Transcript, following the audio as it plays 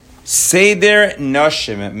Seder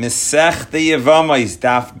Noshim, Mesech the Yevamos,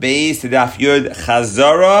 Daf Beis to Daf Yud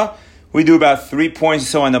Chazara. We do about 3 points or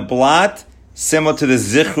so on the blot, similar to the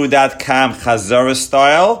Zichru.com Chazara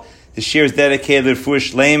style. The shir is dedicated to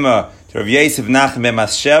Fush Lema, to Rav Yosef Nachum ben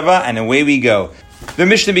Mascheva, and away we go. The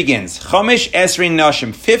Mishnah begins. Chomish Esrei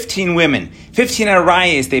Noshim, 15 women, 15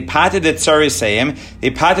 arayas, they patted the Tzarisayim,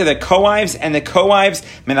 they patted the co-wives, and the co-wives,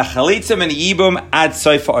 Menachalitzim and Yibum ad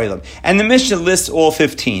Soifa Oilam. And the Mishnah lists all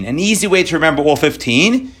 15. An easy way to remember all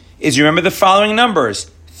 15 is you remember the following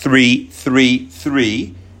numbers. 3, 3,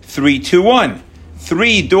 3, 3, 2, 1.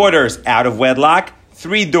 3 daughters out of wedlock,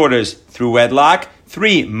 3 daughters through wedlock,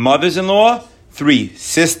 3 mothers-in-law, 3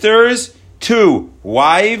 sisters, 2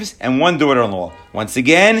 wives, and 1 daughter-in-law. Once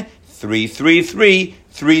again, 3, 3, 3,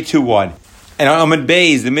 3, 2, 1. And on Amud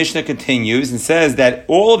Beis, the Mishnah continues and says that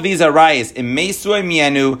all of these arayas, Imesui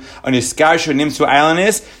Mianu, on Iskarshu Nimsu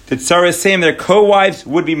Islandis, the Tzara saying their co-wives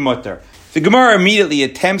would be mutter. The Gemara immediately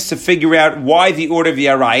attempts to figure out why the order of the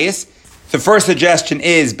arayas. The first suggestion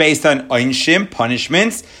is based on Einshim,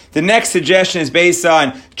 punishments. The next suggestion is based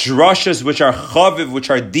on drashas, which are chaviv, which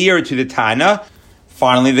are dear to the Tana.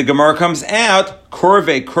 Finally, the Gemara comes out,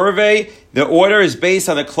 kurve. The order is based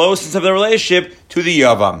on the closeness of the relationship to the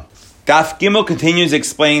Yavam. Daf Gimel continues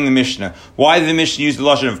explaining the Mishnah. Why did the Mishnah use the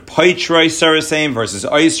lashon of Paitroi Sarasim versus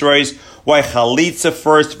Oisrois? Why Chalitza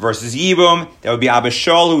first versus Yibum? That would be Abba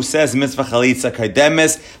Shaul, who says Mitzvah Chalitza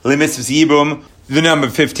Kaidemes, Limitzvah Yibum. The number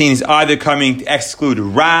 15 is either coming to exclude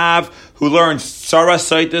Rav, who learns Saras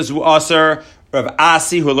Saitas will Aser, Rav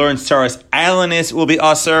Asi, who learns Saras Ailanis will be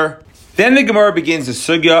Aser. Then the Gemara begins the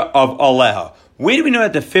sugya of Aleha. Where do we know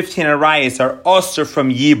that the 15 arayas are Aser from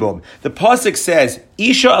Yibum? The pasuk says,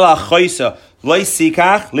 Isha ala choisa, loy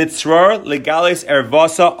sikach, litzror, legales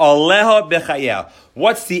ervasa, Aleha bechayel.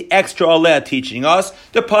 What's the extra Aleha teaching us?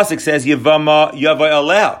 The pasuk says, Yavama yavai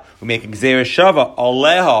Aleha. We make Gzeira Shava,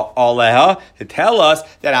 Aleha, to tell us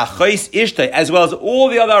that Achais Ishtay, as well as all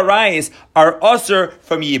the other arayas, are Aser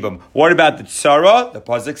from Yibum. What about the Tzara? The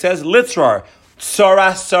pasuk says, Litzrar.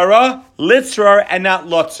 Tzara, Litzrar, and not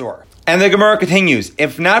Lotzor. And the Gemara continues,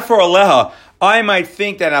 if not for Aleha, I might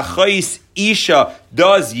think that Achais Isha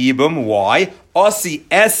does Yibum. Why? Asi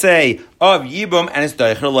essay of Yibum, and it's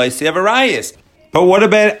Deicher Loisei of Arayas. But what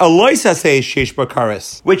about Aloisa say Sheish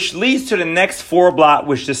Bakaris? Which leads to the next 4 blot,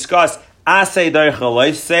 which discuss Asay Deicher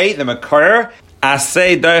Loisei, the Makar,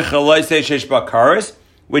 Asay Deicher Loisei Sheish Bakaris,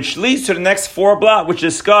 which leads to the next 4 blot, which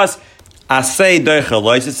discuss Asay Deicher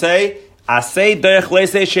Loisei, Asay Deicher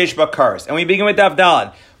Loisei Sheish Bakaris. And we begin with Daf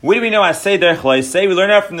Dalad. What do we know? Asay Derech Loisei. We learn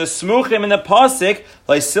out from the Smuchim and the Pasik,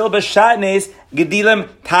 Loisil B'Shatnes Gedilim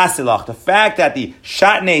Tasilach. The fact that the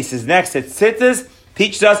Shatnes is next to Tzitzis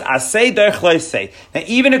teaches us Asay Derech Loisei. Now,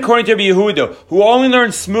 even according to Rabbi Yehuda, who only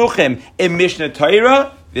learned Smuchim in Mishnah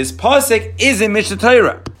Torah, this Pasik is in Mishnah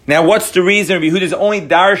Torah. Now, what's the reason Rabbi Yehuda is only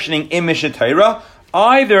darshaning in Mishnah Torah?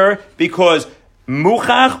 Either because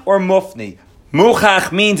Muchach or Mufni.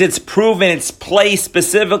 Muchach means it's proven, it's placed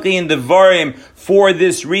specifically in the Varim for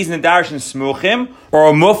this reason, the Darshan Smuchim,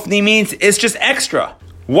 or Mufni means it's just extra.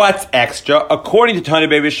 What's extra? According to Tana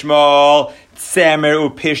Beis Shmuel, Tzemer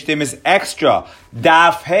Upishtim is extra.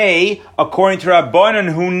 Daf Hey, according to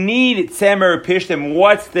Rabbanan who need Tzemer Upishtim,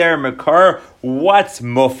 what's their Makar? What's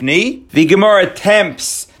Mufni? The Gemara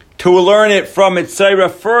attempts to learn it from Mitzayra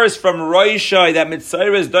first, from Roishai, that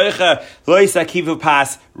Mitzayra is Doicha, Lois Akivu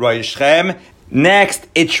Pas Roishchem. Next,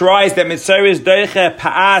 it tries that Mitzayra is Doicha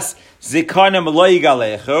Paas Zikanim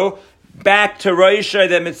Loigalechu. Back to Roishai,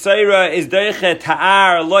 that Mitzayra is Doicha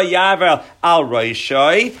Ta'ar Lo Yavel Al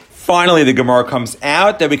Roishai. Finally, the Gemara comes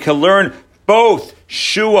out that we can learn both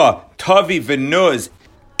Shua, Tavi, Venuz,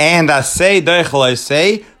 and Asay Doicha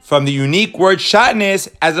Loisei from the unique word Shatnes,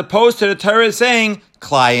 as opposed to the Torah saying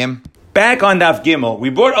Klayim. Back on Daf Gimel, we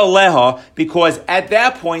brought Aleha because at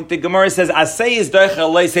that point the Gemara says Asay is Deicher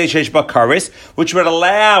Loisei Sheish Bakaris, which would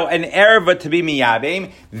allow an erva to be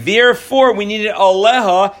miyabim. Therefore, we needed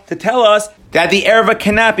Aleha to tell us that the erva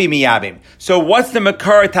cannot be miyabim. So, what's the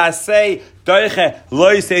Makar Tasei Deicher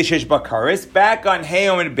Loisei Sheish Bakaris? Back on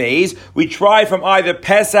Hayom and Beis, we try from either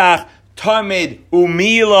Pesach, Tamid,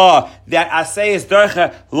 Umila, that Asay is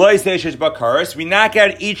Dercha, Loisei Sheish Bakaris. We knock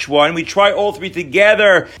out each one, we try all 3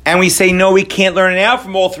 together, and we say, no, we can't learn it out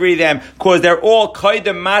from all 3 of them, because they're all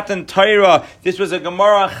Kaidem Matan Torah. This was a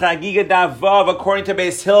Gemara Chagiga Davav, according to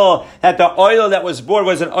Beis Hillel, that the oil that was bought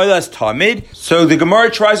was an oil as Tamid. So the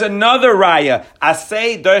Gemara tries another Raya,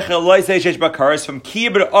 Asay Dercha, Loisei Sheish Bakaris, from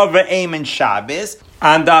Kibur Ova Aim and Shabbos.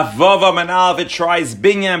 And Davav Manal, it tries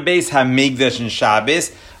Binyan Beis HaMikdash and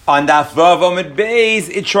Shabbos. On Daf Vav Amud Beis,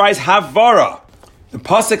 it tries Havara. The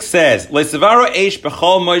pasuk says, "Le'savaro eish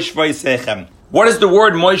b'chol moish v'yisechem." What is the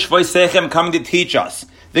word moish v'yisechem coming to teach us?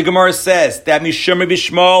 The Gemara says that Mishum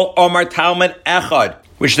Bishmal Omar Talmud Echad,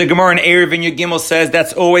 which the Gemara in Erev and Yud says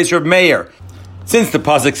that's always Reb Meir. Since the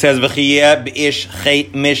pasuk says v'chiyeh b'ish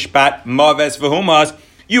chet mishpat maves v'humas,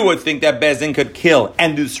 you would think that Bezin could kill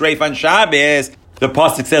and do sreif on Shabbos. The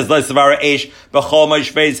pasuk says le'savaro eish b'chol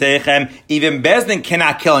moish v'yisechem. Even Bezin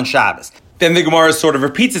cannot kill on Shabbos. Then the Gemara sort of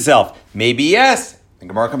repeats itself. Maybe yes. The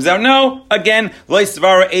Gemara comes out no. Again,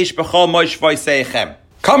 le'savaro eish b'chol moish v'yisechem.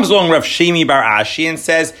 Comes along Rav Shimi Bar Ashi and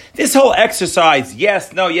says, this whole exercise,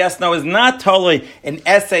 yes, no, is not totally an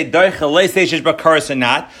essay, doiche, leiseish bakaris or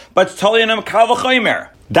not, but it's totally an kal v'chomer.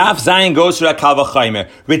 Daf Zayin goes to that kal v'chomer.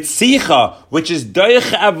 Ritzicha, which is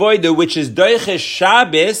doiche avoida, which is doiche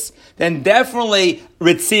Shabbos, then definitely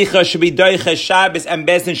Ritzicha should be doiche Shabbos and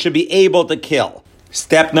Bezdin should be able to kill.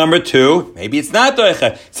 Step number 2, maybe it's not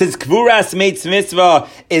doiche. Since Kvuras Meitz Mitzvah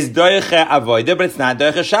is doiche avoida, but it's not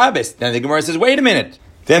doiche Shabbos. Then the Gemara says, wait a minute.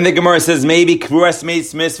 Then the Gemara says maybe Kvuras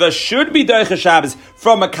Meitz Mitzvah should be doiche Shabbos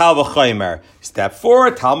from a kal v'chomer. Step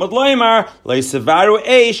 4, Talmud Loimar, Le'savaru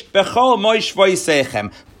eish bechol moish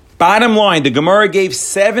v'yisechem. Bottom line, the Gemara gave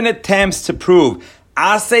 7 attempts to prove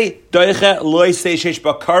Ase doiche loiseish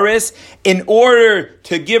bakaris in order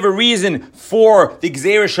to give a reason for the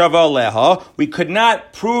Gzeira Shava Aleha. We could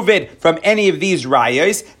not prove it from any of these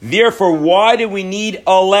rayos. Therefore, why do we need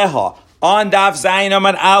Aleha? On Daf Zayin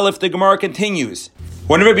Amad Aleph, the Gemara continues.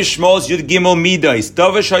 One of Rabbi Shmuel's Yud Gimel Midos,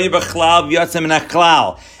 Davash Hayu B'Chlal V'Yatzem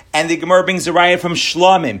Nachlal, and the Gemara brings a raya from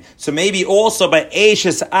Shlomim. So maybe also by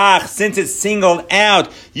Eishes Ach, since it's singled out,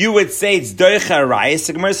 you would say it's Doicha Raya.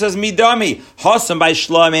 The Gemara says Midami, Hasam by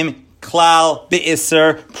Shlomim, Klal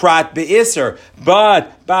Be'Isser, Prat Be'Isser.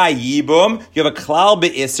 But by Yibum, you have a Klal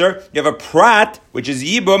Be'Isser, you have a Prat, which is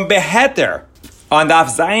Yibum Be'Heter. On Daf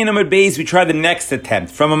Zayin Amud Beis, we try the next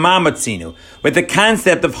attempt from a Mamatzinu with the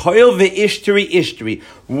concept of Hoil ve'ishteri ishteri.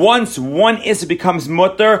 Once one Issa becomes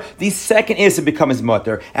mutter, the second Issa becomes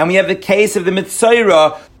mutter. And we have the case of the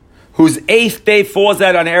Mitzayra, whose 8th day falls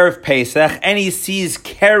out on Erev Pesach, and he sees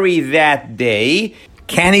Keri that day.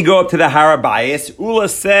 Can he go up to the Harabayas? Ula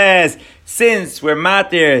says, since we're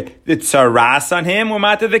matir the Tzaras on him, we're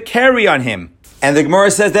matir the Keri on him. And the Gemara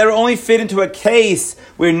says that will only fit into a case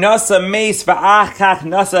where Nasa Meis va'achach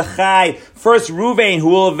Nasa Chai. First Ruvain, who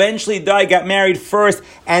will eventually die, got married first,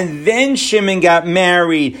 and then Shimon got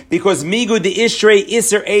married, because Migu de Ishrei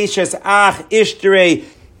Isser Eishes Ach Ishtrei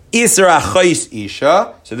Isser Achais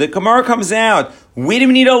Isha. So the Gemara comes out. We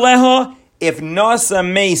do need a leha if Nasa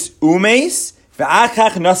Meis Umeis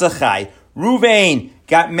va'achach Nasa Chai. Ruvain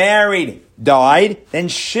got married, died, then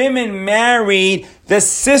Shimon married the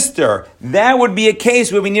sister. That would be a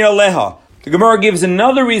case where we need a leha. The Gemara gives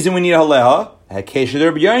another reason we need a leha. A case of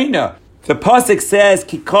Rabbi Yoina. The pasuk says,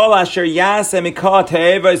 "Kikol asher yaseh mikol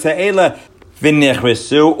te'evos ha'ela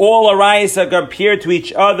v'nichresu." All arayos appear to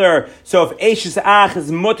each other. So if Eishes Ach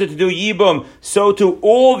is mutter to do yibum, so too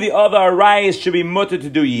all the other arayos should be mutter to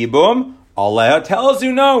do yibum. Allah tells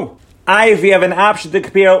you no. If we have an option to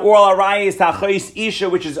compare all arayos to Achos Isha,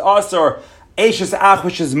 which is Asur, Eishes Ach,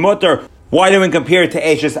 which is mutter. Why do we compare it to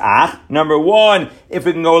Eishes Ach? Number 1, if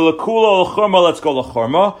we can go L'Kula L'Churma, let's go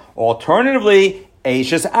L'Churma. Alternatively,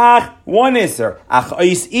 Eishes Ach, 1 Isser.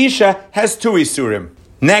 Achos Isha has 2 Isurim.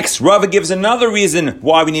 Next, Rava gives another reason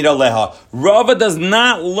why we need a leha. Rava does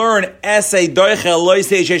not learn essay doiche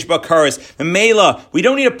loisei shesh bakaris. Mela, we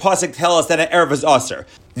don't need a pasuk to tell us that an erev is aser.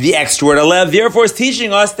 The extra word alev, therefore, is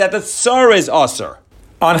teaching us that the tsar is aser.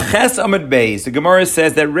 On Ches Amud Beis, the Gemara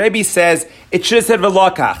says that Rebbe says it should have said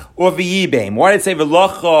v'lakach or v'yibem. Why did it say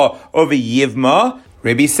v'lacha or v'yivma?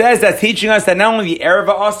 Rebbe says that's teaching us that not only the erev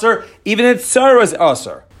is aser, even the tsar is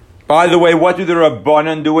aser. By the way, what do the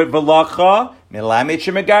Rabbanan do with v'lacha?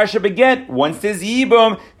 Once there's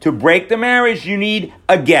yibum, to break the marriage, you need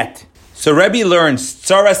a get. So Rebbe learns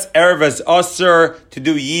tzaras ervas aser to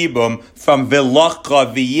do yibum from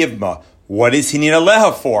v'lacha v'yivma. What does he need a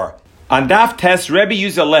leha for? On Daf Tes, Rebbe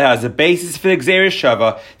used a leha as a basis for the Gzeira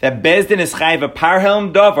Shava that Bezdin is chayiv a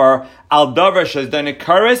parhelm davar al davar shazdon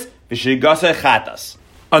ikaris v'shigasa chatas.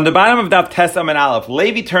 On the bottom of Daf Tes Amud Aleph,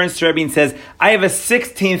 Levi turns to Rebbe and says, I have a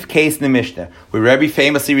 16th case in the Mishnah, where Rebbe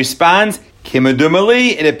famously responds,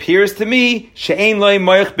 Kimadumali, it appears to me, she'ein loy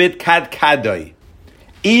moich bit kad kadoi.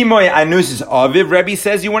 Imoy anusis aviv, Rebbe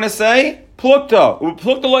says, you want to say? Plukta,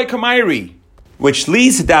 plukta loy kamairi. Which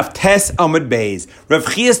leads to Daf Tes Amud Beis. Rav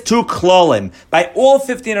Chia's 2 klolim, by all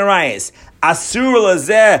 15 arayos, asur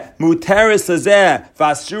lazeh, muteris lazeh,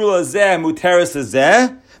 vasur lazeh, muteris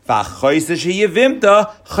lazeh. The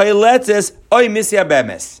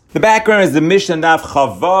background is the Mishnah Daf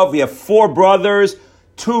Chavav. We have 4 brothers.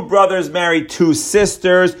 2 brothers marry 2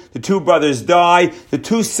 sisters. The 2 brothers die. The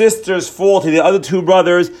 2 sisters fall to the other 2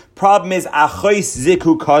 brothers. Problem is Achois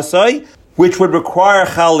Ziku Kasai, which would require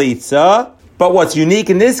Chalitza. But what's unique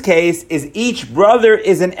in this case is each brother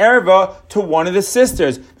is an erva to one of the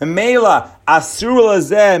sisters. Memela, Asur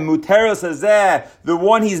lazeh, Muter lazeh, the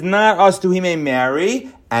one he's not us to he may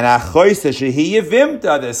marry. And Achois shehi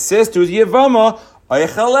yevimta, the sister who's yevama,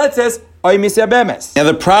 oichaletes, now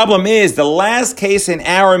the problem is, the last case in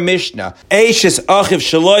our Mishnah, Eishes Achiv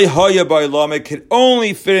Shaloi Hoya Ba'ilame, could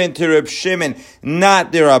only fit into Reb Shimon,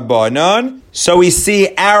 not the Rabbanon. So we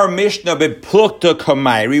see our Mishnah beplukta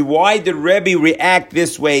Kamairi. Why did Rebbe react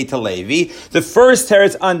this way to Levi? The first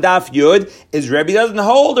teretz on Daf Yud is Rebbe doesn't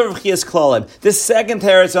hold of Chias Klalim. The second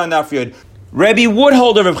teretz on Daf Yud, Rebbe would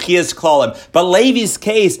hold of Chias Klalim, but Levi's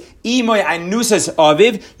case, Imoy Anusas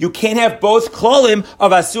Aviv, you can't have both Klalim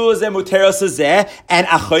of Asul Zeh, Muteros Zeh, and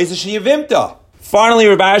Achois Sheyevimta. Finally,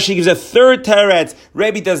 Rabbi Ashi gives a third teretz.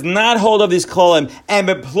 Rebbe does not hold of these Klalim, and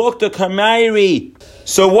beplukta Kamairi.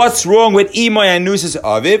 So what's wrong with Imoy Anusas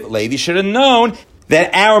Aviv? Levi should have known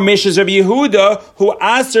that our Mishnah is Rabbi Yehuda, who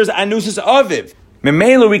answers Anusas Aviv.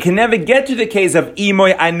 Memela, we can never get to the case of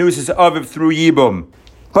Imoy Anusas Aviv through Yibum.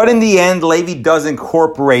 But in the end, Levi does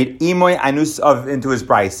incorporate Imoy Anus of into his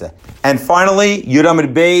brisa. And finally, Yudam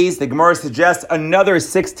Beis, the Gemara suggests another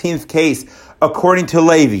 16th case according to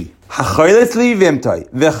Levi. Hachayletz Levimtai,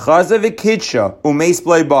 v'chaza v'kidsha, umeis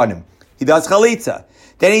bleibanim. He does chalitza.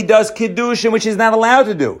 Then he does kiddushin, which he's not allowed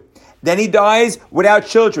to do. Then he dies without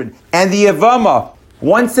children. And the Yavama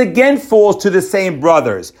once again falls to the same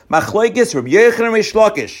brothers. Machlokes Rabbi Yochanan and Reish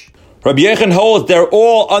Lakish. Rabbi Yochanan holds they're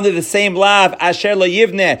all under the same lav, asher la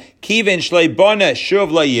yivneh, kivin shlei boneh, shuv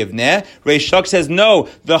la yivneh. Reish Lakish says no,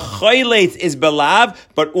 the chayletz is belav,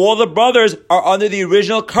 but all the brothers are under the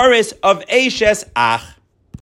original kares of Eishes Ach.